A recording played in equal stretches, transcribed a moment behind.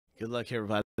Good luck,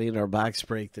 everybody, in our box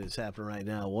break that is happening right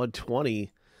now. 120. You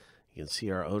can see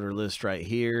our owner list right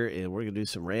here, and we're going to do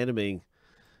some randoming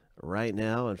right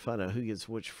now and find out who gets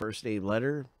which first name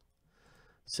letter.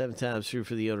 7 times through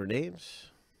for the owner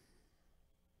names.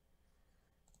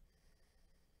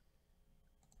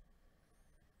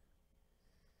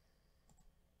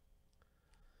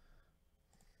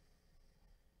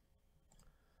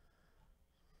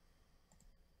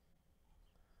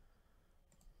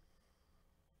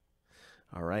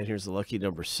 All right, here's the lucky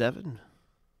number 7.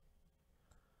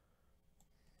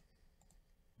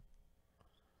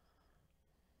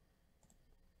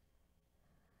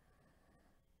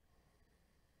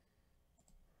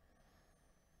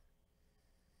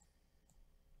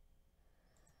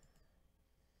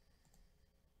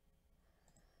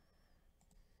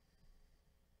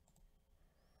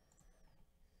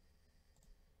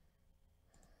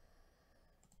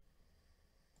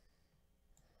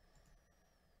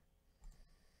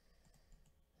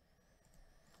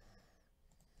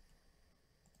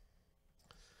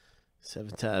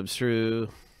 Seven times through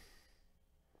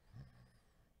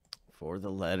for the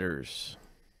letters.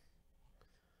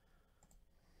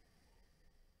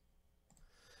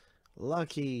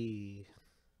 Lucky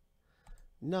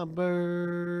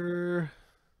number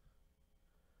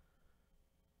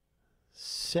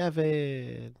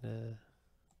 7.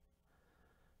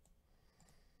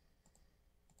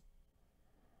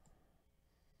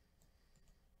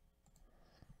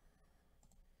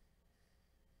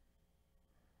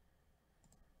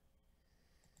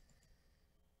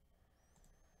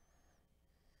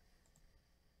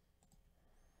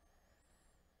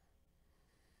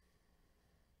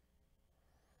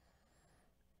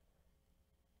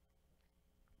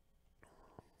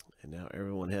 And now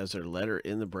everyone has their letter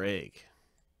in the break.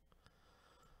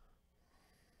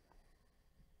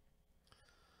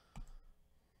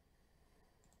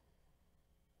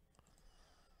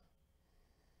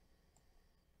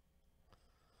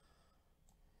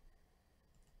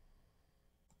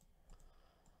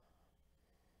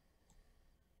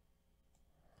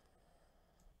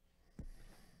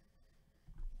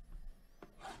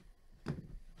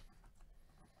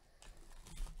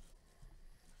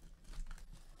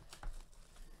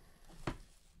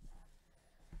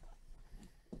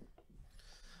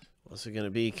 What's it going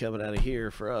to be coming out of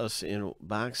here for us in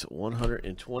box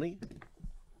 120?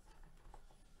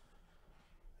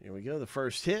 Here we go. The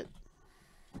first hit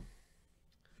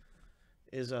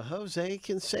is a Jose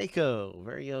Canseco.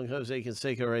 Very young Jose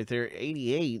Canseco right there.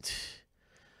 88.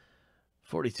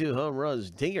 42 home runs.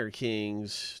 Dinger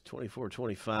Kings.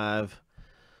 24-25.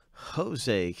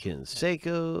 Jose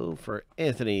Canseco for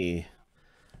Anthony.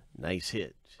 Nice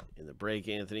hit in the break,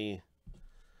 Anthony.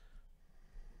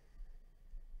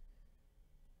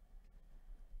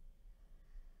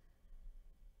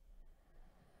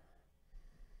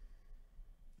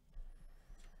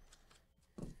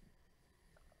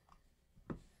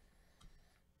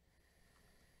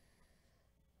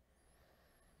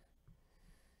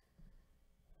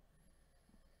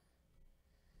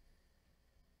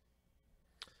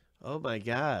 Oh my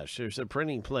gosh, there's a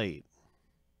printing plate.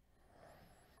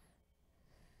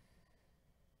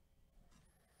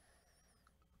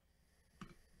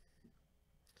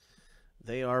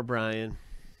 They are, Brian.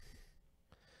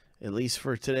 At least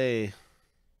for today.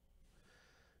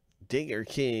 Dinger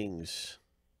Kings.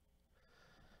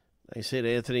 Nice hit,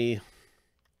 Anthony.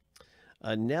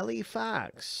 A Nelly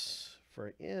Fox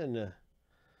for N.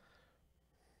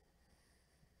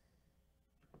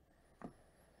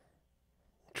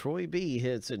 Troy B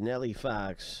hits a Nelly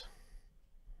Fox.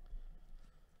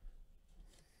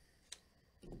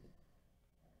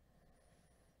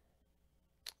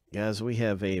 Guys, we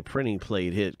have a printing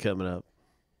plate hit coming up.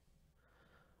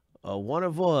 A 1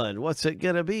 of 1. What's it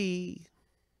going to be?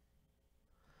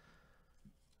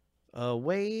 A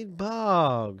Wade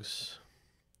Boggs.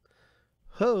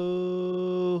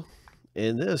 Ho!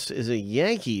 And this is a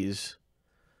Yankees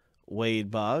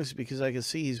Wade Boggs because I can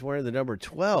see he's wearing the number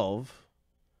 12.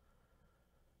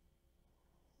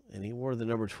 And he wore the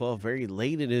number 12 very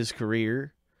late in his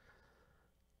career.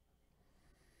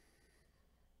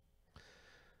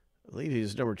 I believe he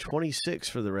was number 26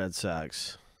 for the Red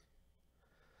Sox.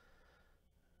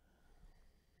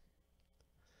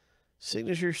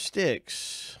 Signature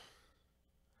sticks.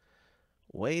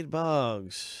 Wade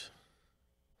Boggs.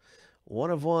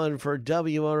 1 of 1 for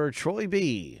W owner Troy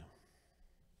B.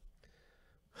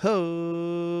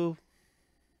 Ho!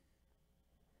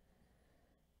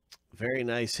 Very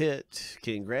nice hit.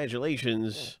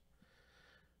 Congratulations,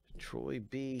 Troy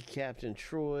B, Captain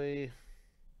Troy.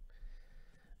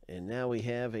 And now we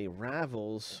have a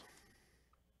Rivals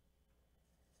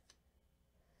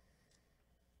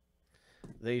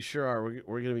They sure are.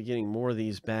 We're going to be getting more of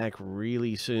these back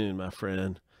really soon, my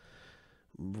friend.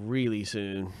 Really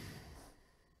soon.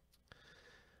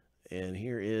 And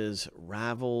here is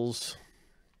Rivals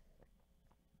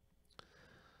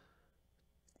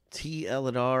T, L,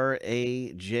 and R,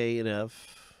 A, J, and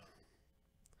F.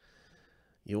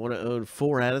 You want to own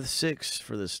 4 out of the 6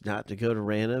 for this not to go to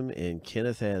random. And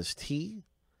Kenneth has T.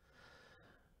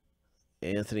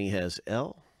 Anthony has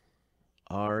L.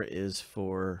 R is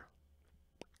for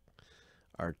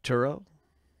Arturo.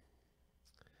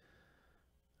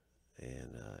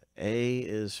 And A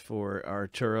is for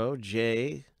Arturo.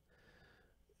 J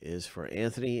is for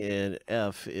Anthony. And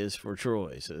F is for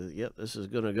Troy. So, yep, this is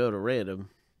going to go to random.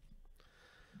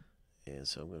 And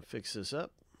so I'm going to fix this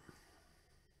up.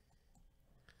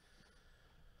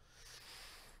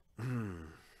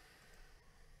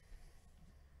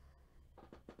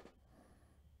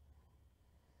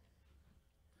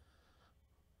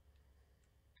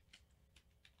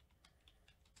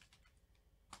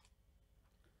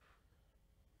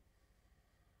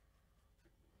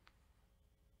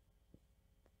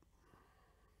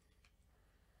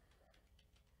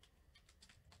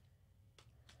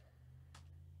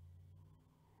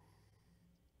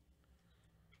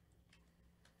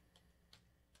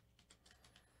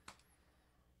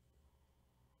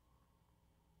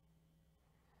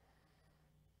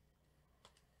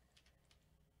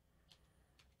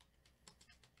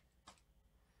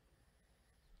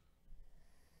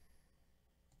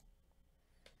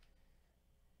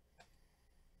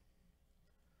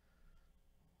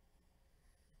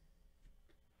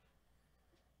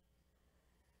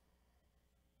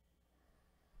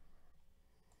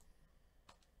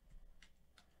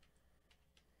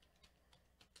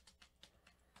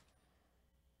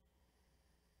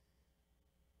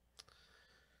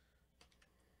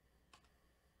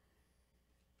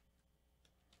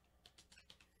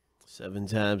 7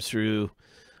 times through.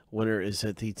 Winner is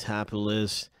at the top of the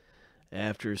list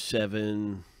after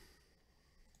 7.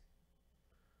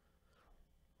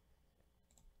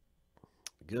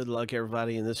 Good luck,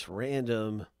 everybody, in this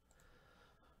random.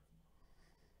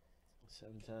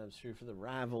 7 times through for the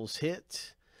Rivals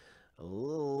hit.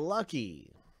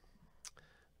 Lucky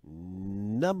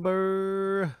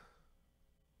number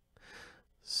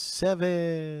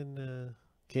 7.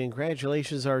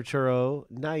 Congratulations, Arturo.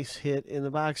 Nice hit in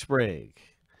the box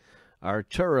break.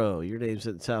 Arturo, your name's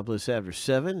at the top list after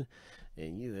 7,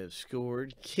 and you have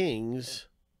scored Kings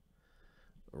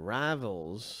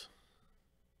Rivals.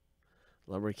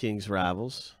 Lumber Kings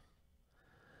Rivals.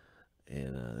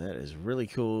 And that is really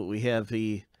cool. We have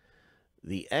the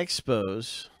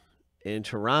Expos in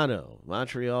Toronto.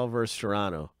 Montreal versus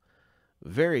Toronto.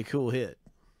 Very cool hit.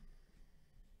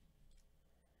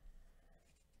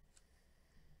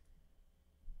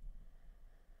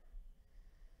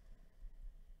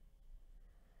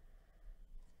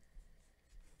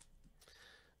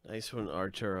 Nice one,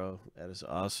 Arturo. That is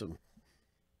awesome.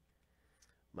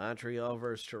 Montreal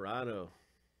versus Toronto.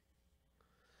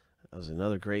 That was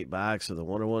another great box of the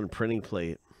 101 printing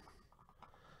plate.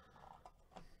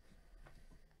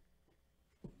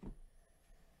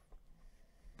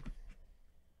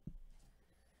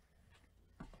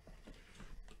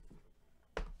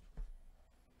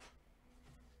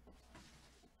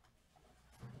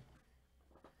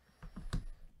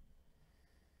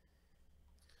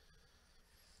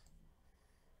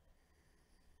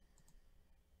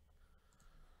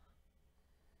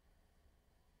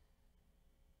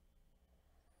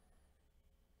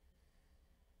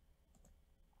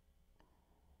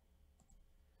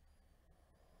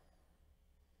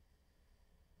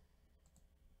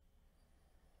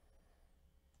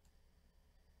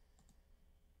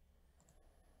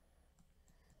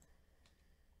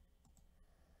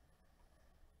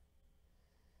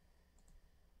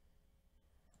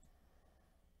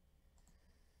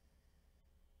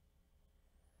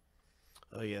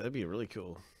 Oh, yeah, that'd be really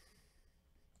cool.